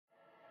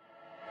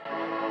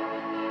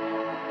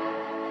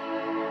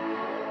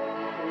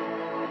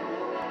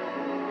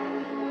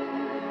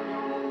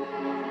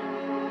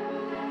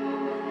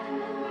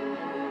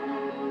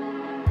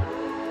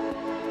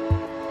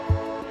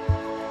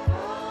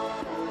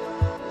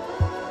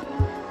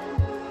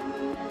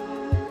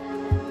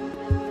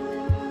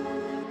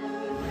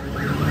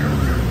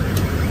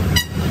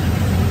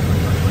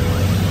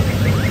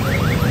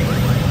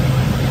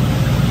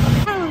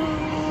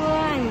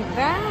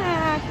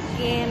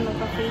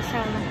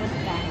facial na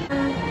punta.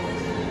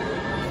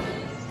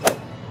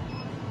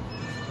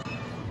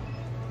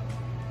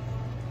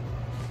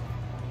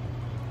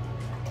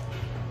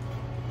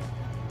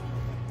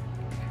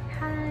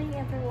 Hi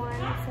everyone,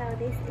 so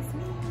this is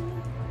me,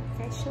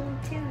 session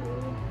 2.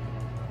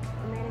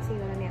 Meron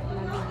siguro niya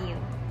ako ng video.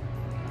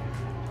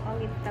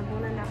 Okay,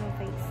 tabunan na akong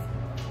face.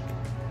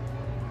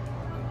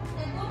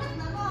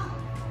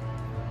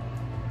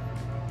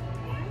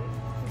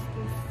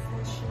 This is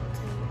session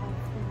 2 of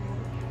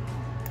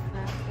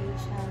my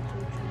facial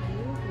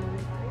tutorial.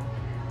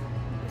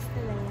 Basta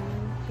lang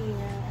yung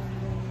pila and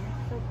then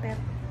so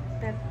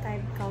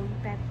peptide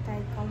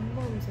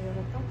combo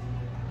siguro to.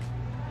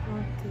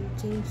 Okay,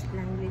 change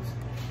language.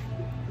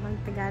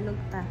 Mag-Tagalog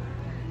ta.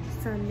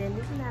 So,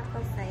 nandito na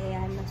ako sa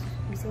Ayala.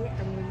 Bisaya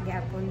ang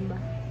Gapon ba?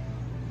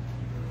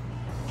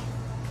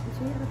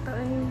 Bisaya ka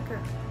taon ka.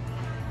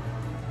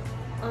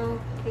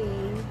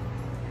 Okay.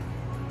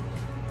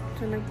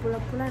 So,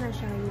 nagpula-pula na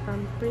siya. Yung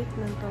pang-prick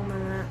ng itong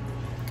mga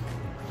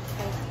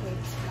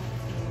pockets.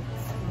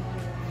 So,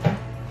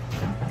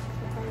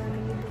 kaya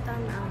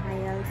nilibutang na ang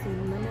hayal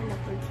sigma na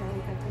na-portray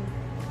ka itong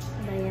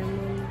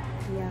diamond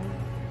yang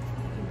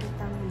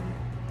ibutang na.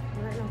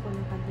 Wala lang ko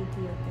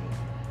naka-video kayo.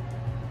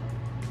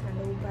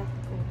 Nalubat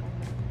ko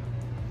kami.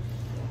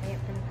 Kaya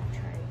pa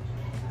naka-charge.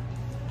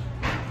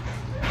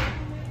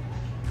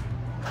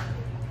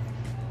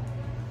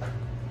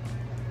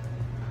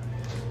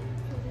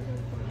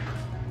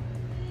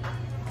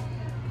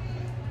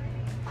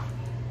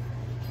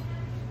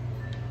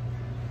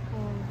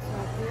 So,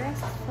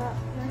 i-rest pa.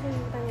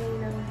 Nakayin pa ngayon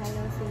ng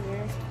halaw si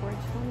i-rest for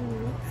 20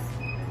 minutes.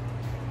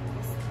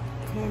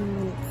 10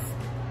 minutes.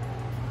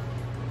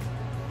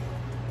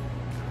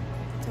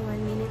 So, 1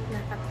 minute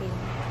na kapin.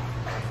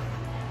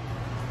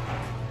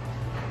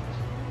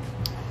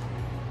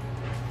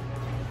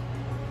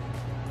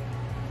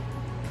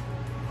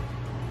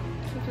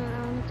 So,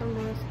 ano itong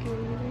mga skin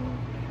din?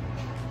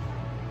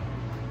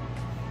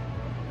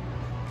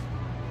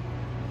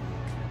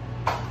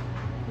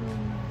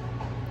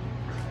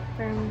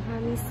 From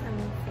Hamis ang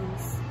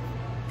face.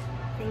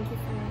 Thank you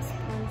for my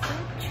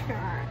sponsor,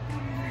 Char.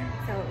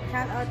 So,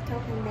 shout out to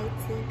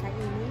Hihihi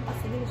kainin.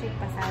 Kasi hindi siya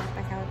pa-shout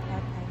out.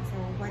 So,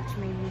 watch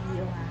my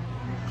video ha.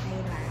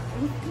 Kailan.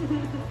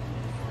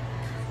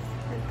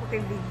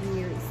 Nagpo-kay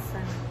video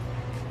isa.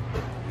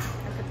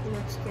 Dapat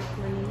i-watch kayo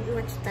po ninyo.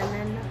 I-watch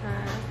tanan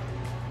ha.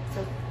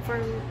 So,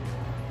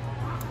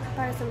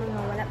 para sa mga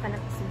wala pa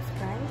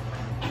nakasubscribe,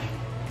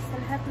 sa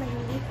lahat na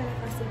hindi pa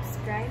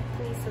nakasubscribe,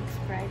 please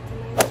subscribe to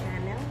my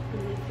channel.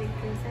 Believe with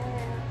Chrizl.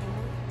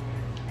 And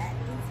that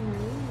is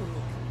me.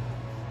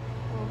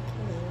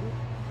 Okay.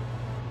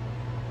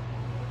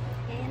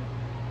 And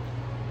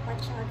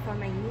watch out for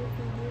my new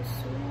video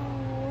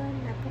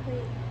soon.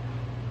 Napoy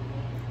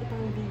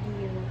ibang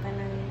video.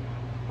 Parang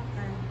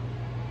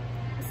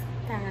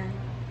basta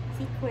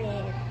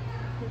secret.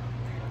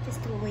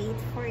 Just wait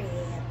for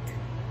it.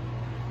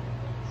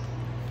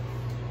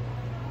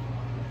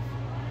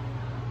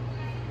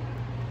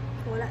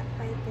 Wala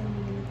pa 10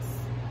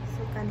 minutes.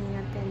 So, kanina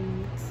 10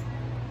 minutes.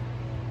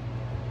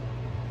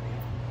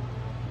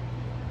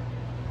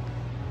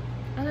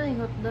 Ano yung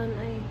hot doon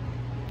ay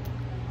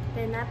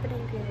then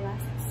happening to the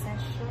last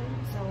session.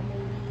 So,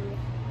 maybe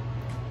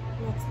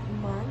next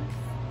month.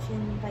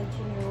 By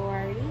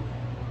January.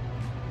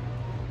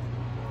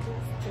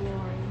 This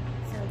January.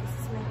 So, this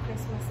is my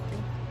Christmas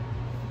gift.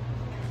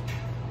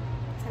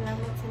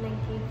 Salamat sa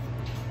nag-gift.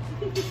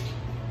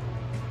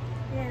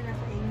 Yan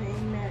ako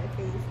na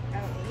face.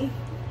 Okay.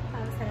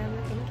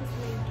 Salamat. Thank you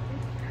so much.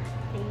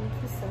 Thank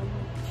you so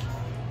much.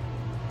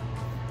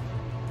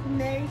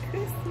 Merry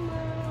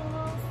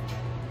Christmas!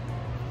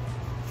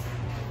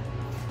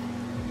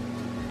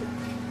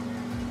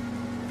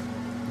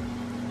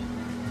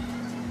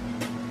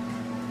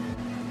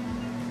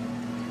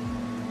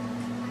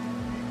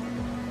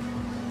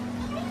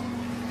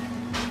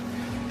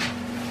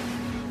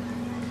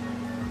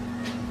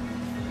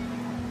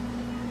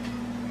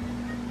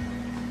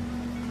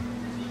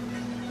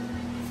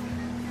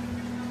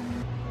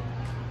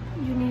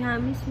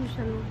 Hamis mo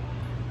siya, no?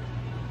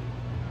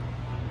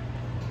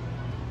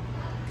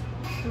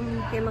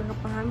 Kaya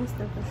magpapahamis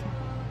daw kasi.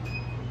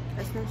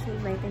 Tapos na siya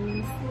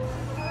vitamins.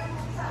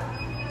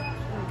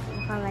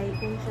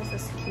 Makalighten siya sa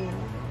skin.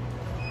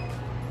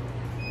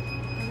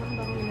 Ano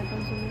ba kung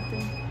napansin ito?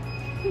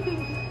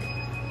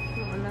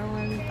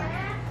 Maulawan pa.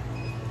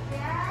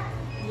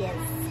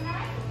 Yes.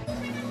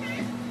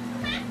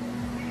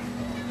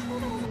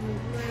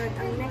 But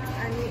ang next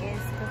ano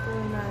is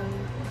katulad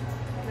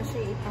na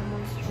siya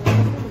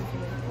ipamoisturize.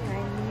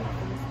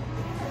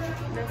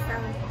 Basta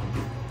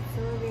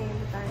so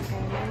butang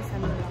kayo lang sa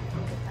mulak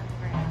ng butang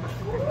para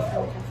sa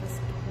siya sa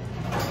skin.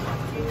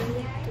 So you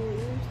need to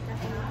use that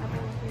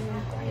nakapagod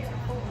yung kuwan sa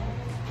phone.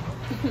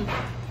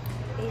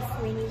 Is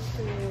we need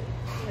to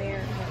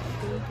wear,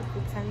 we need to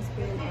put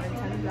sunscreen or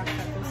sunblock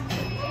sa to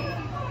skin.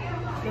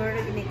 Nor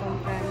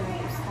ginikompra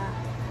na sa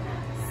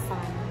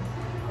sun.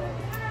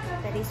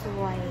 That is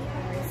why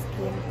our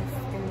skin is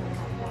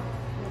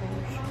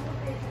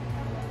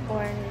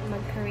or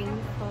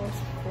mag-wrinkle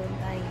fast food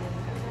tayo,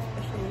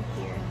 especially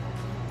here.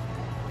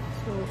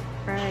 So,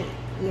 para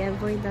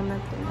i-avoid na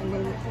natin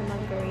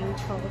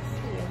mag-wrinkles,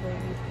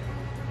 i-avoid.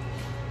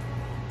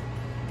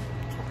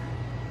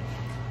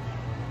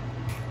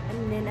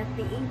 And then at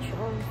the age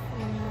of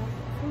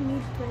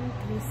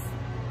mid-20s,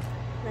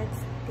 let's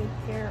take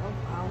care of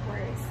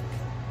ours.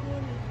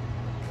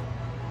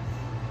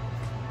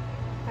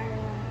 Para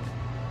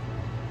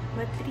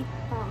matreat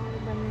pa ang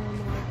iba na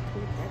mga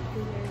treat at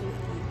the early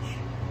age.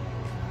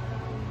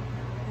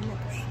 Ano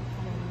to siya?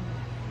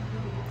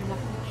 Ano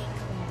to siya?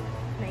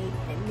 May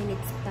 10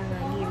 minutes pa nga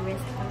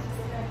i-rest ang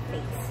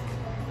face.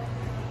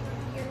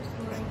 Here's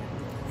my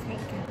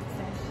second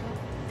session.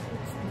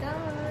 It's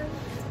done!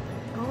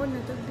 Oh,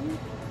 natubig.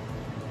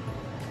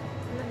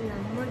 Wala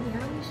lang.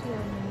 Mag-ihami siya.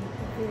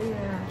 Feel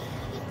na.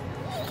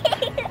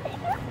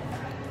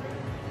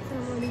 So,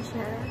 muli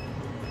siya.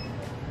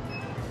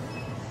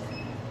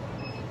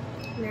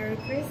 Merry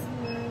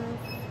Christmas!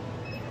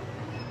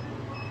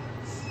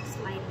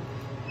 Slide.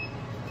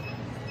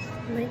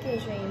 May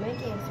kayo siya. May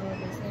kayo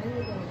service.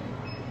 Hindi ko na.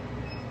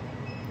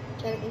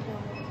 Check it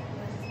out.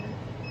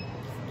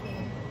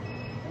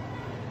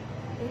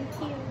 Thank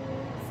you.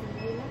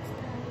 See you next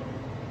time.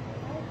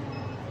 Oh,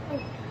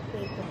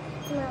 wait.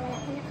 Wala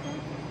ka na ka.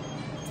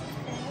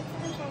 Subscribe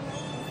sa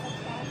channel.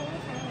 Subscribe sa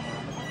channel.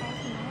 Subscribe sa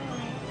channel.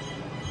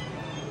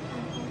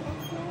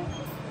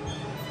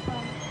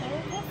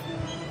 Merry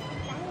Christmas.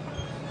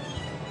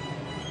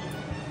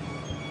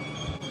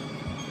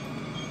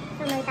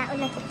 So, magtaon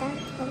na kita.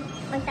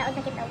 Magtaon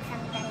na kita sa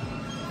mga.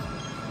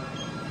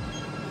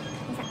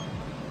 Isa.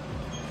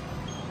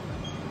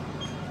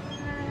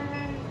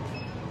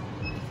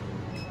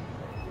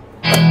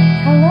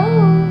 Hello!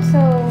 So,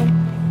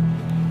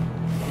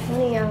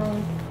 ano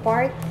yung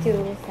part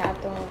 2 sa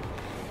atong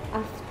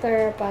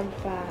after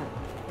pagpa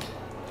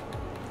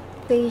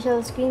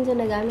facial screen. So,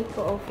 nagamit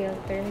ko o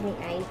filter ni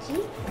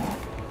IG.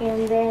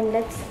 And then,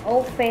 let's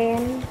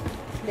open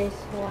this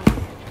one.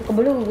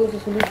 Kabulong ko,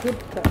 susulugod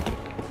ka.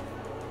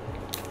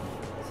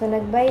 So,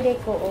 nag-buy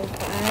ko o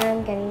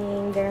kaan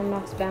kaning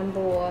Dermax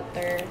Bamboo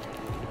Water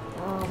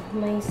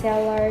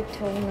micellar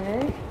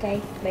toner.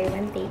 Guys, buy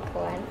one, take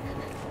one.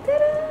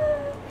 Tada!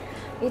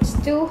 It's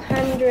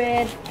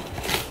 200.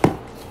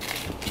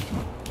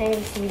 Ay,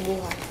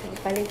 sibuha.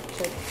 Palit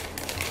ko.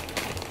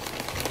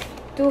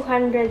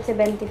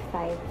 275.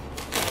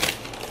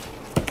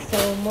 So,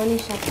 muna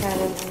siya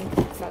karon ang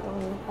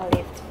bagong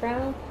palit.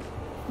 From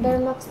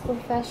Dermax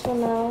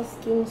Professional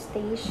Skin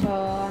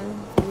Station.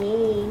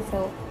 Yay!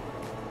 So,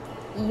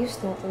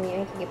 i-use na ito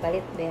niya.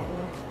 Kagipalit ba yan?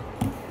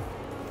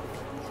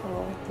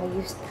 So,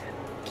 mag-use na.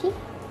 Okay?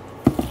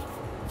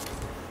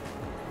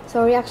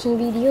 So, reaction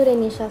video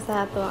rin siya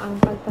sa ato ang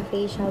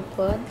pagpa-facial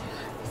pod.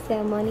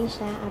 So, money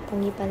siya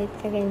atong ipalit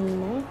ka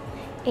ganina.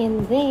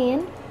 And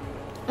then,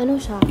 ano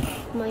siya?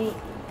 May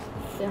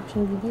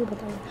reaction video ba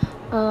tayo?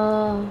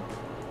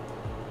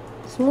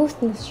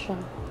 Smoothness siya.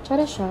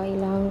 Tsara siya.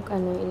 Ilang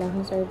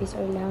service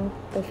or ilang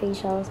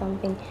facial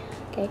something.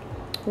 Okay?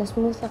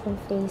 Na-smooth akong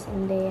face.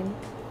 And then,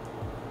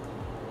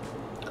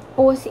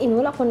 as in,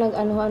 wala ko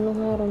nag-ano-ano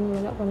nga ron.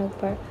 Wala ko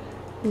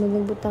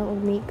nagbutang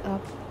og makeup.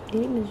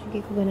 Dili mo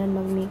sige ko ganan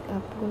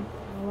mag-makeup ko.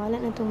 Wala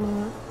na itong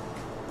mga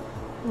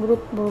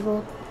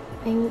burot-burot.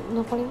 Ay,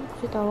 nakalimut ko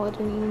si tawag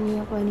ito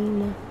niya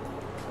kanina.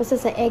 Basta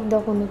sa egg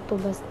daw ko nito.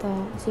 Basta,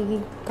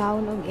 sige,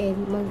 kaon og egg.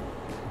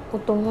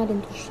 Mag-utong nga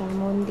din to siya.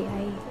 Mondi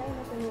ay.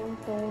 Ito yung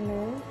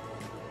toner.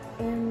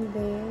 And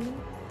then,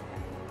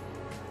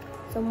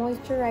 so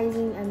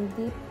moisturizing and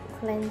deep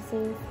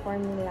cleansing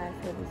formula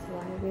for this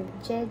one with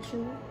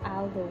Jeju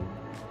Aloe.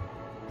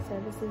 So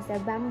this is a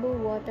bamboo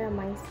water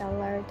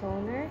micellar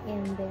toner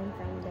and then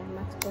from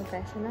Dermax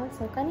Professional.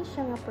 So kani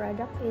siya nga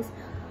product is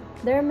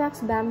Dermax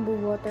Bamboo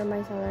Water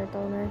Micellar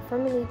Toner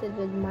formulated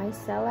with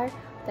micellar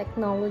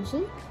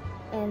technology.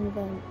 And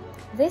then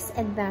this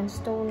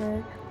advanced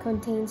toner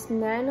contains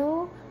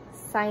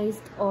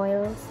nano-sized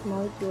oils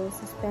molecules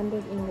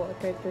suspended in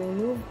water to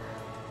remove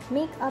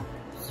makeup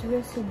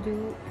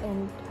residue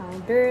and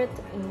dirt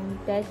and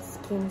dead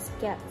skin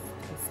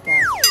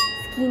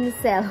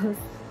cells.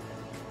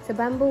 So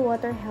bamboo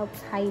water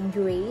helps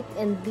hydrate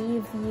and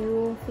leave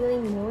you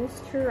feeling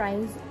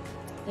moisturized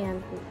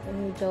and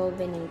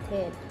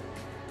rejuvenated.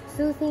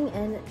 Soothing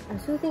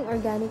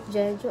organic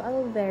Jeju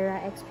aloe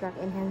vera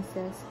extract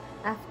enhances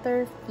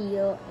after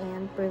feel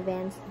and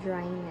prevents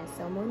dryness.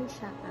 So muna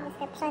siya.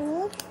 Description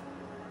ni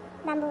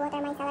bamboo water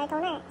micellar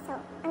toner. So,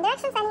 ang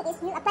directions is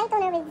you apply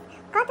toner with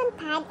cotton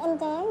pad and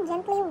then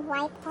gently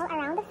wipe all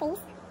around the face.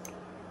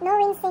 No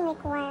rinsing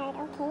required,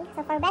 okay?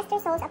 So, for best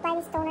results,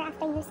 apply this toner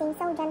after using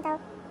So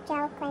Gentle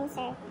Gel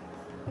Cleanser.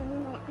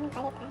 Wala ko nang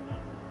palit, ana.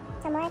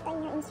 So, more ito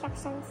yung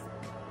instructions.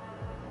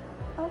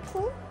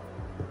 Okay?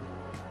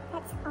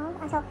 That's all.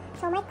 So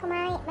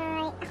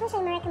ako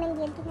siya ma-recommend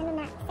yun. Ano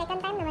na, second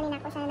time naman din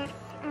ako siya na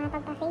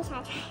pagpa-facial.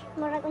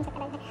 Murag unsa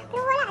kadaghan.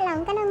 Pero wala lang,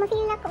 kanang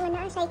ma-feel na ko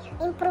na siya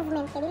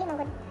improvement. Kaya dili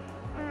magod.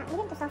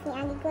 Dili to soft ni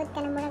ani good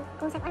kanang murag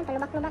kung saan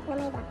palubak-lubak na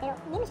may ba. Pero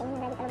di mo siya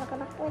nang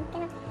palubak-lubak good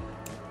kanang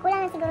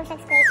kulang na siguro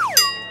siya scrape.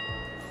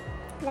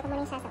 Wala ka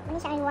muna siya. Muna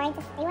siya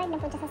reward na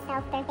po siya sa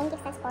self-care. Thank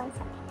you sa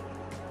sponsor.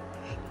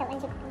 So,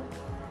 anjik po.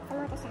 Sa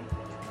mo to siya.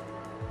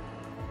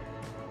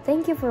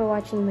 Thank you for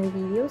watching my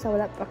video. Sa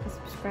wala pa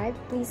ka-subscribe,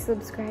 please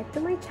subscribe to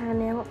my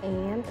channel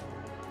and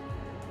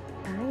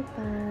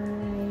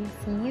bye-bye.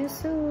 See you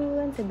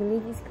soon. So,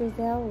 Believe is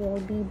Chrizl will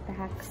be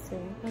back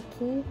soon.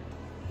 Okay?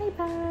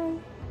 Bye-bye.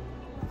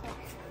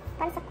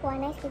 Para sa kuha,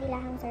 nice po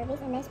ilahang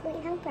service and nice po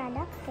ilahang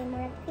products kay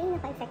more feel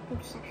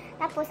naka-effective siya.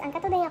 Tapos, ang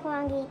katuday ako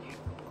ang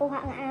kuha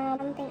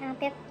ng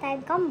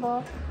peptide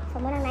combo. So,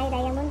 muna na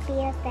diamond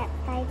pills,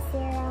 peptide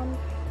serum,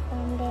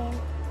 and then,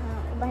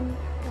 uban,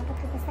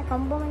 basta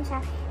combo man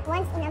siya.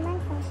 Once in a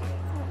month po siya.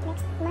 So,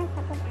 next month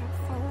pa po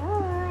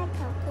sunod.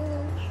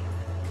 Okay.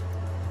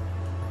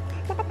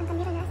 Dapat ang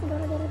kamera na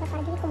siguro very